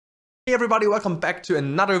Hey everybody, welcome back to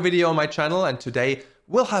another video on my channel, and today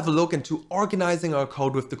we'll have a look into organizing our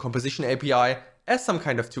code with the composition API as some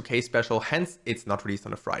kind of 2K special, hence it's not released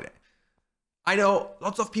on a Friday. I know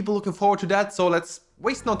lots of people looking forward to that, so let's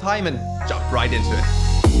waste no time and jump right into it.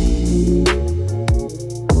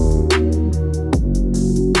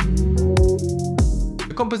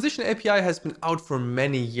 The composition API has been out for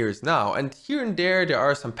many years now, and here and there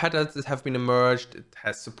are some patterns that have been emerged. It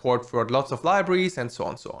has support for lots of libraries and so on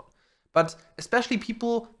and so on. But especially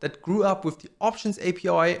people that grew up with the options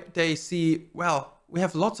API, they see, well, we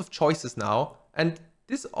have lots of choices now, and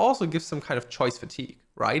this also gives some kind of choice fatigue,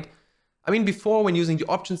 right? I mean, before, when using the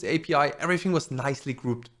options API, everything was nicely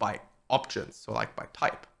grouped by options, so like by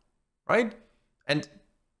type, right? And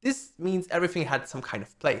this means everything had some kind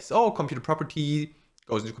of place. Oh, computer property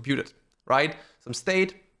goes into computed, right? Some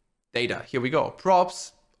state, data, here we go.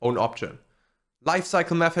 Props, own option.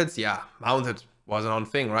 Lifecycle methods, yeah, mounted was an own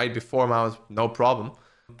thing, right? Before mount, no problem.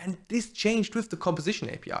 And this changed with the composition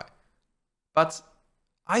API. But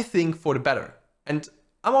I think for the better. And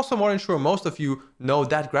I'm also more than sure most of you know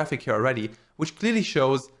that graphic here already, which clearly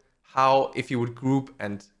shows how if you would group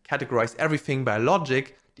and categorize everything by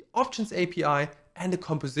logic, the options API and the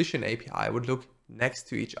composition API would look next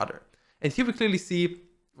to each other. And here we clearly see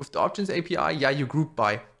with the options API, yeah, you group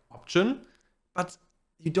by option, but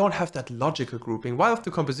you don't have that logical grouping. While with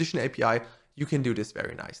the composition API, you can do this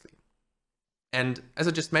very nicely. And as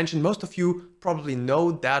I just mentioned, most of you probably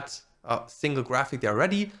know that single graphic there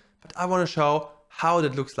already, but I want to show how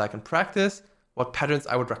that looks like in practice, what patterns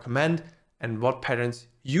I would recommend, and what patterns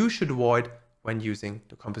you should avoid when using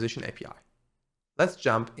the composition API. Let's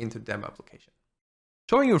jump into the demo application.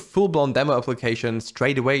 Showing you a full-blown demo application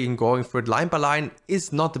straight away and going through it line by line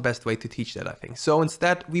is not the best way to teach that, I think. So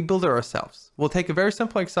instead, we build it ourselves. We'll take a very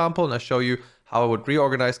simple example and I'll show you how I would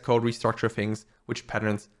reorganize code, restructure things, which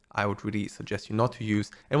patterns I would really suggest you not to use,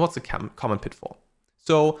 and what's a common pitfall.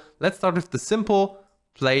 So let's start with the simple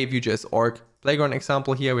play Vue.js org playground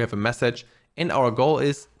example here. We have a message, and our goal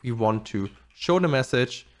is we want to show the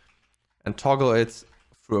message and toggle it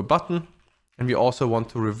through a button. And we also want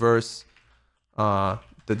to reverse the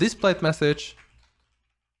displayed message,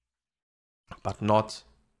 but not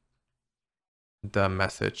the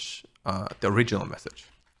message, the original message,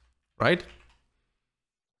 right?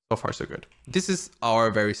 So far, so good. This is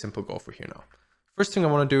our very simple goal for here now. First thing I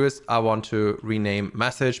want to do is I want to rename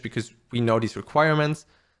message because we know these requirements.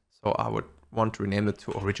 So I would want to rename it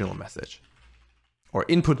to original message or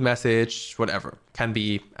input message, whatever, can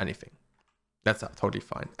be anything. That's totally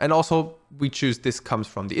fine. And also we choose this comes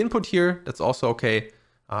from the input here. That's also okay.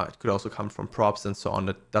 It could also come from props and so on.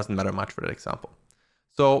 That doesn't matter much for that example.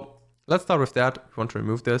 So let's start with that. We want to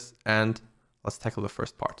remove this and let's tackle the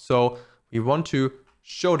first part. So we want to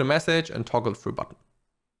show the message and toggle through button,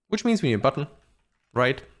 which means we need a button,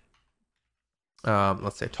 right?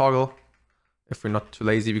 Let's say toggle. If we're not too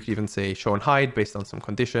lazy, we could even say show and hide based on some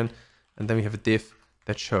condition. And then we have a div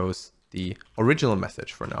that shows the original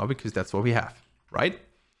message for now, because that's what we have, right?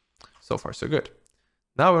 So far, so good.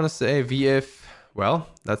 Now we want to say vif, well,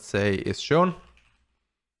 let's say is shown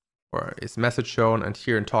or is message shown. And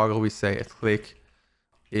here in toggle, we say at click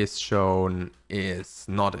is shown is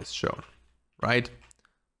not is shown, right?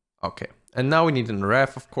 Okay. And now we need an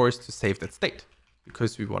ref, of course, to save that state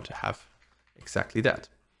because we want to have exactly that.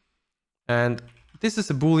 And this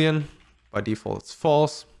is a Boolean. By default, it's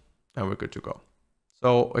false and we're good to go.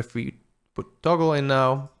 So if we put toggle in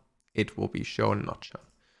now, it will be shown, not shown.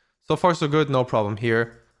 So far, so good. No problem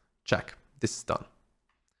here. Check. This is done.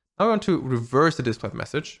 Now we want to reverse the displayed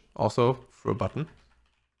message also through a button.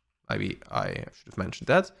 Maybe I should have mentioned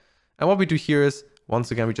that. And what we do here is,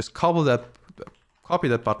 once again, we just copy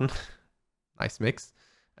that button. Nice mix.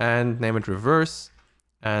 And name it reverse.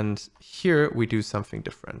 And here we do something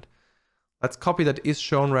different. Let's copy that is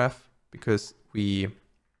shown ref because we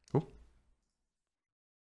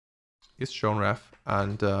is shown ref,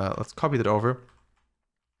 and let's copy that over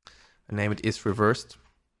and name it is reversed.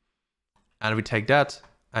 And we take that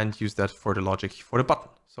and use that for the logic for the button.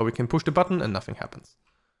 So we can push the button and nothing happens.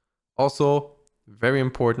 Also, very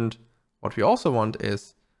important, what we also want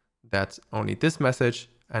is that only this message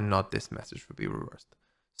and not this message will be reversed.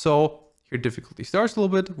 So here difficulty starts a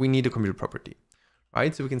little bit. We need a computer property,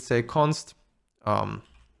 right? So we can say const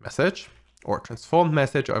message or transformed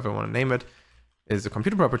message, or however I want to name it, is a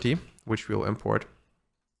computer property, which we'll import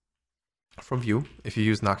from Vue. If you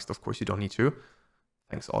use Nuxt, of course, you don't need to.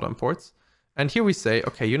 Thanks, auto imports. And here we say,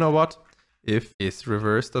 okay, you know what? If is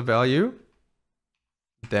reverse the value,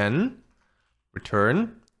 then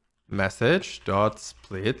return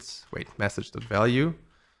message.split, message.value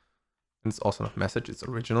And it's also not message, it's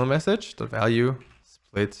original message. Dot value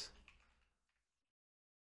split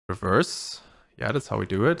reverse. Yeah, that's how we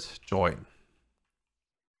do it. Join.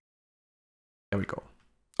 There we go.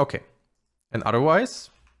 Okay. And otherwise,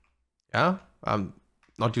 yeah, I'm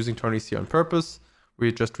not using ternary here on purpose.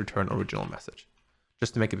 We just return original message,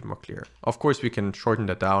 just to make it a bit more clear. Of course, we can shorten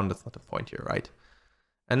that down. That's not the point here, right?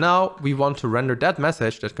 And now we want to render that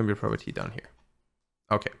message that can be property down here.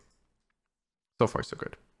 Okay. So far, so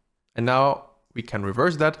good. And now we can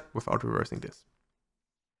reverse that without reversing this.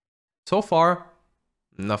 So far,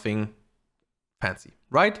 nothing fancy,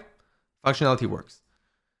 right? Functionality works.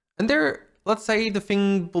 And there, let's say the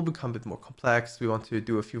thing will become a bit more complex. We want to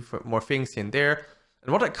do a few more things here and there.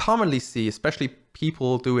 And what I commonly see, especially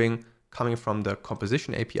people coming from the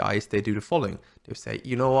composition APIs, they do the following. They say,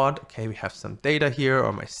 you know what? Okay, we have some data here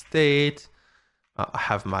or my state. I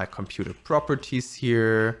have my computer properties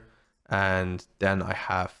here. And then I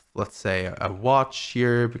have, let's say, a watch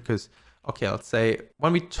here because, okay, let's say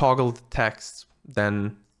when we toggle the text,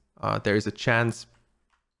 then there is a chance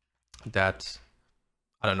that,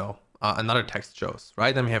 I don't know, another text shows,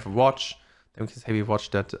 right? Then we have a watch. Then we can say we watch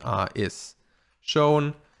that is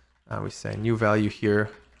shown. We say new value here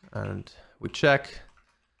and we check.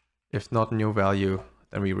 If not new value,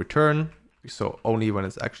 then we return. So only when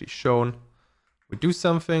it's actually shown, we do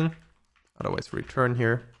something. Otherwise, we return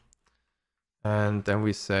here. And then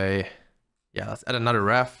we say, yeah, let's add another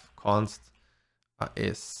ref. Const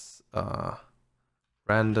is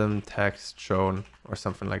random text shown or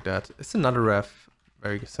something like that. It's another ref,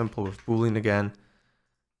 very simple with Boolean again.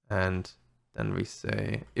 And then we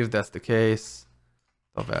say, if that's the case,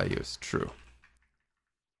 the value is true.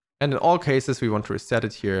 And in all cases, we want to reset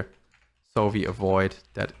it here so we avoid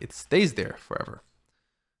that it stays there forever.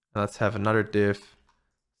 Now let's have another div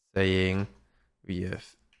saying we have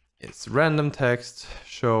it's random text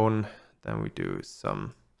shown. Then we do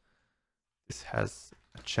some, this has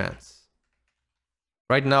a chance.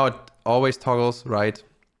 Right now it always toggles, right?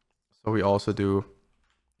 So we also do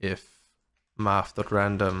if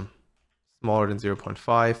math.random smaller than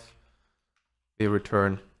 0.5, we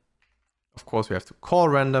return. Of course, we have to call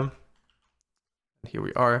random. And here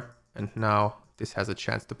we are. And now this has a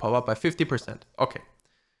chance to pop up by 50%. Okay.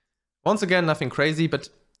 Once again, nothing crazy, but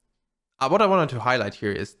what I wanted to highlight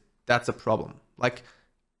here is that's a problem. Like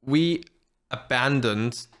we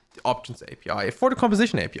abandoned the options API for the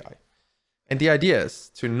composition API. And the idea is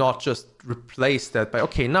to not just replace that by,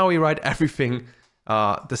 okay, now we write everything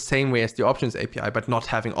the same way as the options API, but not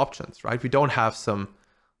having options, right? We don't have some,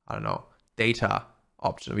 I don't know, data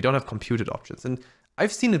option. We don't have computed options. And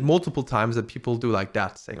I've seen it multiple times that people do like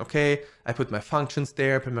that, saying, okay, I put my functions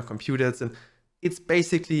there, put my computeds, and it's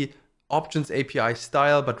basically options API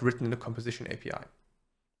style, but written in the composition API.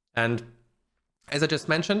 And as I just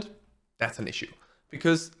mentioned, that's an issue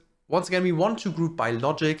because once again, we want to group by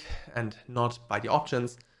logic and not by the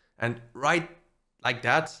options. And write like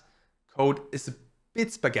that code is a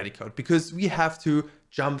bit spaghetti code because we have to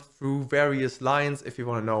jump through various lines if we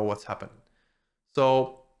want to know what's happening.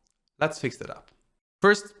 So let's fix that up.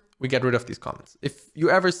 First, we get rid of these comments. If you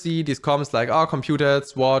ever see these comments like, oh,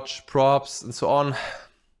 computers, watch, props, and so on,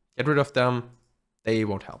 get rid of them. They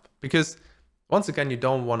won't help because once again, you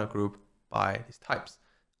don't want to group by these types.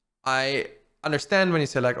 I understand when you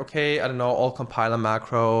say like, okay, I don't know, all compiler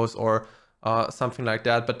macros or something like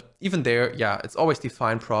that. But even there, yeah, it's always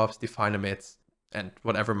define props, define emits, and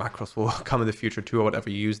whatever macros will come in the future too, or whatever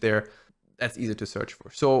you use there. That's easy to search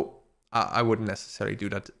for. So I wouldn't necessarily do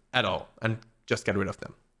that at all and just get rid of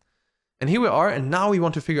them. And here we are. And now we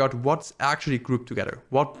want to figure out what's actually grouped together,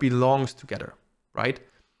 what belongs together, right?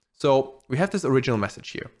 So we have this original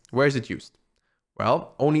message here. Where is it used?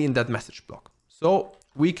 Well, only in that message block. So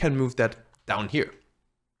we can move that down here.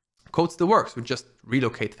 Code still works. We just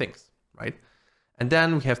relocate things, right? And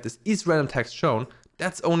then we have this is random text shown.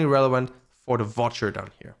 That's only relevant for the voucher down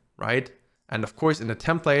here, right? And of course, in the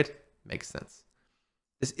template, makes sense.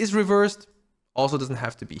 This is reversed. Also doesn't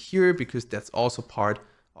have to be here because that's also part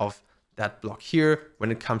of that block here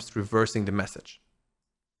when it comes to reversing the message.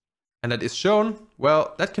 And that is shown.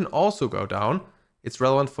 Well, that can also go down. It's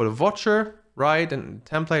relevant for the voucher, right? And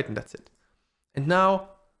template, and that's it. And now,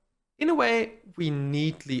 in a way, we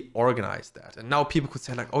neatly organize that. And now people could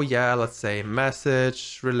say like, oh yeah, let's say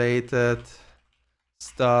message related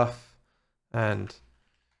stuff and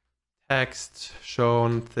text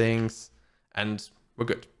shown things, and we're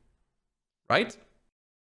good, right?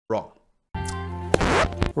 Wrong.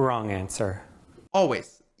 Wrong answer.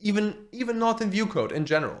 Always, even not in Vue code in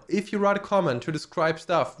general. If you write a comment to describe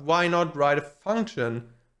stuff, why not write a function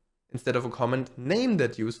instead of a comment, name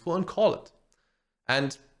that useful and call it?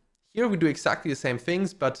 And here we do exactly the same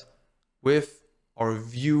things, but with our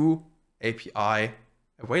Vue API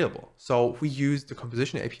available. So we use the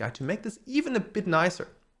composition API to make this even a bit nicer.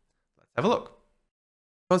 Let's have a look.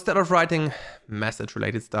 So instead of writing message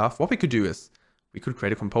related stuff, what we could do is we could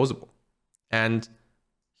create a composable. And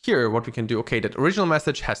here what we can do, okay, that original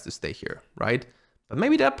message has to stay here, right? But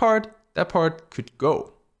maybe that part could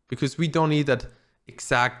go, because we don't need the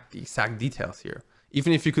exact details here.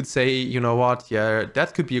 Even if you could say, you know what, yeah,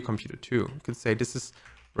 that could be a computer too. You could say this is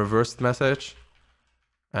reversed message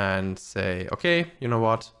and say, okay, you know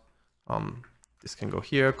what, this can go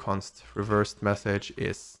here, const reversed message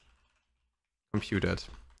is computed,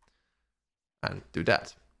 and do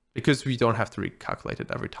that. Because we don't have to recalculate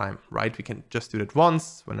it every time, right? We can just do that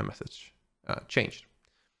once when the message changed.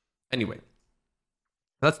 Anyway,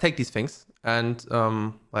 let's take these things and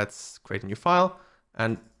let's create a new file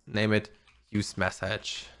and name it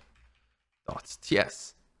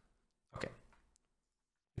useMessage.ts. Okay.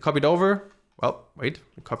 We copy it over. Well, wait,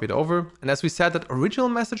 we copy it over. And as we said, that original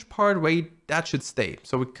message part, wait, that should stay.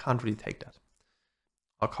 So we can't really take that.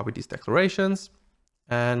 I'll copy these declarations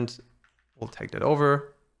and we'll take that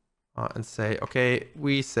over and say, okay,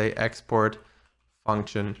 we say export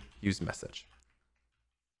function useMessage.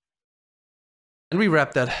 And we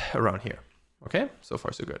wrap that around here. Okay, so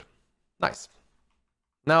far so good. Nice.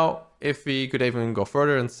 Now, if we could even go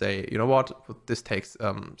further and say, you know what, this takes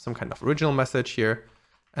some kind of original message here,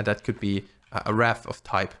 and that could be a ref of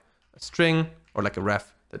type a string, or like a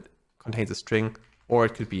ref that contains a string, or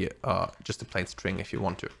it could be just a plain string if you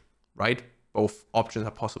want to, right? Both options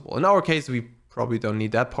are possible. In our case, we probably don't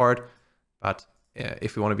need that part, but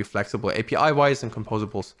if we want to be flexible API-wise and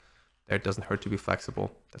composables, there it doesn't hurt to be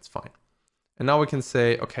flexible, that's fine. And now we can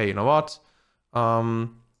say, okay, you know what?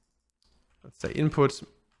 Let's say input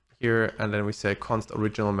here, and then we say const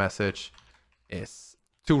original message is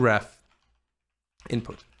toRef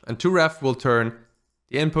input. And toRef will turn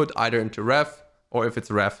the input either into ref, or if it's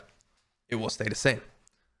a ref, it will stay the same,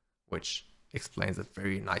 which explains it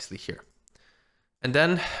very nicely here. And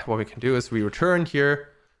then what we can do is we return here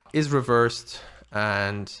is reversed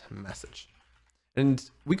and message. And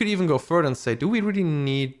we could even go further and say, do we really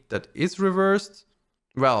need that is reversed?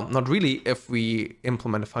 Well, not really if we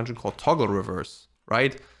implement a function called toggle reverse,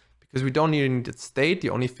 right? Because we don't need that state. The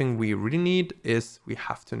only thing we really need is we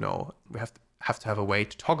have to know, we have to have a way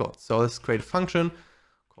to toggle it. So let's create a function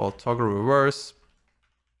called toggle reverse.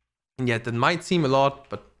 And yet that might seem a lot,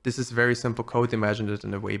 but this is very simple code. Imagine it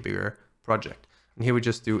in a way bigger project. And here we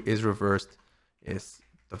just do is reversed is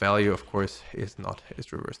the value, of course, is not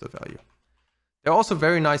is reversed the value. There are also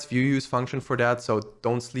very nice Vue use function for that, so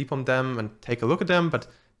don't sleep on them and take a look at them. But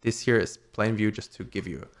this here is plain Vue just to give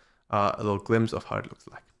you a little glimpse of how it looks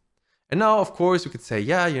like. And now, of course, we could say,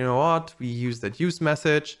 yeah, you know what? We use that use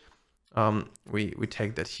message. We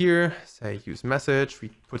take that here, say use message. We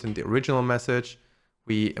put in the original message.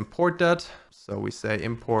 We import that. So we say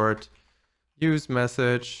import use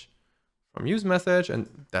message from use message, and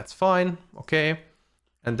that's fine. Okay.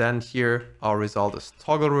 And then here our result is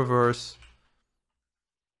toggle reverse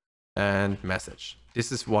and message.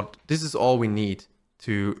 This is all we need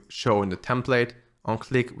to show in the template. On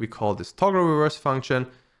click, we call this toggle reverse function,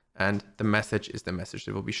 and the message is the message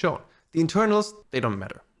that will be shown. The internals, they don't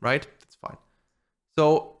matter, right? That's fine.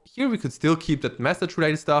 So here we could still keep that message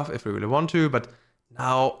related stuff if we really want to, but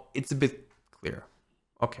now it's a bit clear.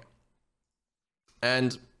 Okay.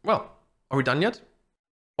 And well, are we done yet?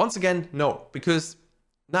 Once again, no, because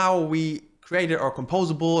now we created our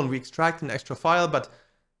composable and we extract an extra file, but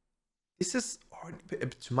this is already a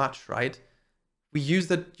bit too much, right? We use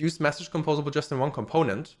that use message composable just in one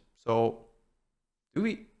component. So do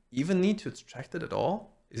we even need to extract it at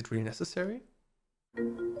all? Is it really necessary?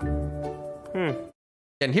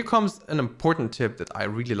 And here comes an important tip that I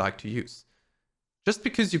really like to use. Just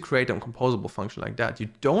because you create a composable function like that, you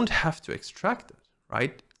don't have to extract it,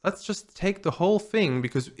 right? Let's just take the whole thing,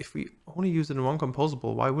 because if we only use it in one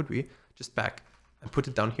composable, why would we? Just back and put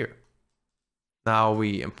it down here. Now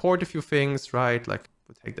we import a few things, right? Like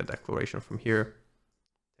we'll take the declaration from here,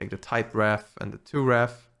 take the type ref and the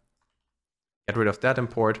toRef, get rid of that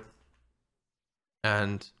import.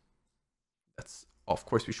 And that's, of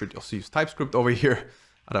course, we should also use TypeScript over here.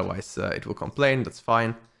 Otherwise it will complain, that's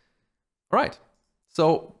fine. All right,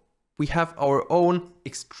 so we have our own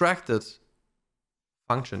extracted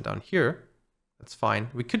function down here. That's fine.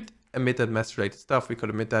 We could omit that message related stuff. We could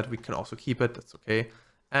omit that. We can also keep it. That's okay.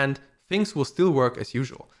 And things will still work as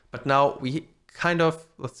usual. But now we kind of,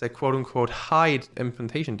 let's say, quote unquote, hide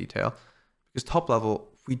implementation detail, because top level,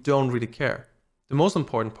 we don't really care. The most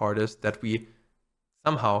important part is that we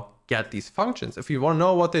somehow get these functions. If you want to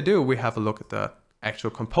know what they do, we have a look at the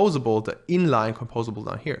actual composable, the inline composable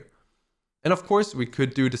down here. And of course, we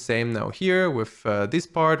could do the same now here with this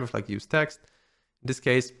part, with like use text. In this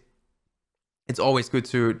case, it's always good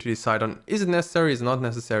to decide on, is it necessary, is it not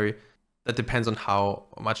necessary? That depends on how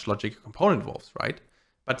much logic a component involves, right?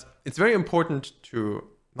 But it's very important to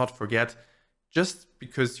not forget, just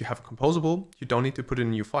because you have a composable, you don't need to put in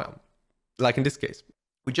a new file. Like in this case,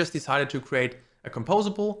 we just decided to create a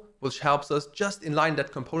composable, which helps us just inline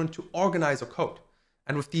that component to organize our code.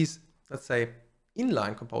 And with these, let's say,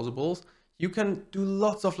 inline composables, you can do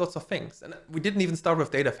lots of things. And we didn't even start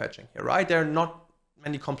with data fetching here, right? There are not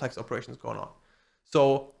many complex operations going on. So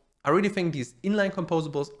I really think these inline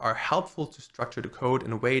composables are helpful to structure the code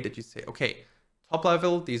in a way that you say, okay, top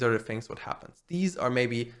level, these are the things what happens. These are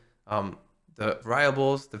maybe the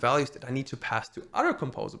variables, the values that I need to pass to other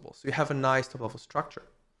composables. So you have a nice top level structure.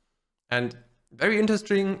 And very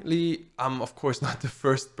interestingly, I'm of course not the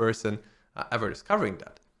first person ever discovering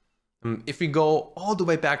that. If we go all the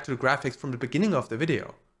way back to the graphics from the beginning of the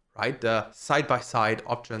video, right? The side-by-side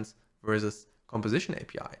options versus composition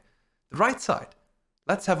API. The right side,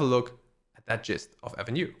 let's have a look at that gist of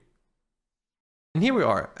Avenue. And here we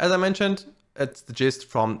are. As I mentioned, it's the gist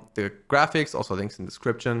from the graphics, also links in the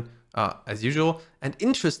description as usual. And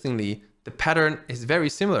interestingly, the pattern is very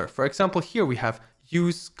similar. For example, here we have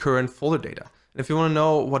use current folder data. And if you want to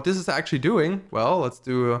know what this is actually doing, well, let's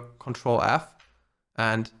do a Control F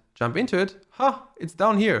and jump into it. It's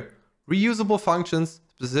down here. Reusable functions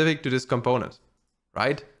specific to this component,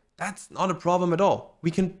 right? That's not a problem at all.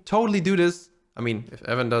 We can totally do this. I mean, if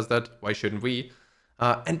Evan does that, why shouldn't we?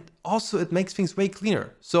 And also it makes things way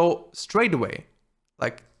cleaner. So straight away,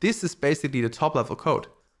 like this is basically the top level code.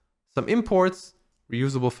 Some imports,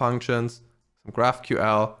 reusable functions, some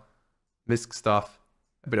GraphQL, MISC stuff,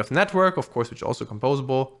 a bit of network, of course, which is also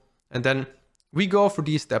composable. And then we go for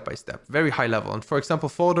these step by step, very high level. And for example,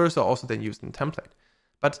 folders are also then used in the template.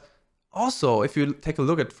 But also, if you take a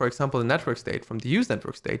look at, for example, the network state from the use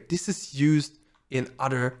network state, this is used in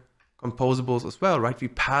other composables as well, right? We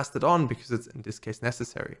passed it on because it's in this case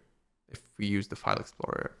necessary if we use the file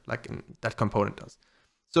explorer like that component does.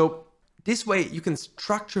 So this way you can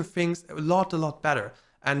structure things a lot better.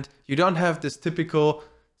 And you don't have this typical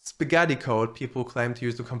spaghetti code people claim to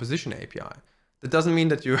use the composition API. That doesn't mean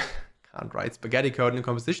that you can't write spaghetti code in the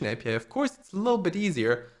composition API. Of course, it's a little bit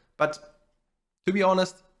easier, but to be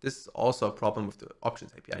honest, this is also a problem with the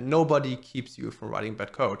options API. Nobody keeps you from writing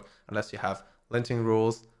bad code unless you have linting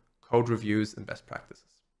rules, code reviews, and best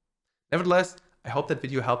practices. Nevertheless, I hope that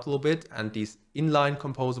video helped a little bit and these inline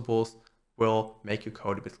composables will make your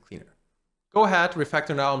code a bit cleaner. Go ahead,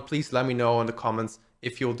 refactor now, and please let me know in the comments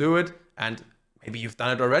if you'll do it, and maybe you've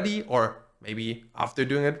done it already, or maybe after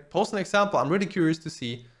doing it, post an example. I'm really curious to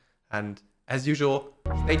see. And as usual,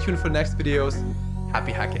 stay tuned for the next videos.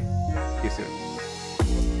 Happy hacking. See you soon.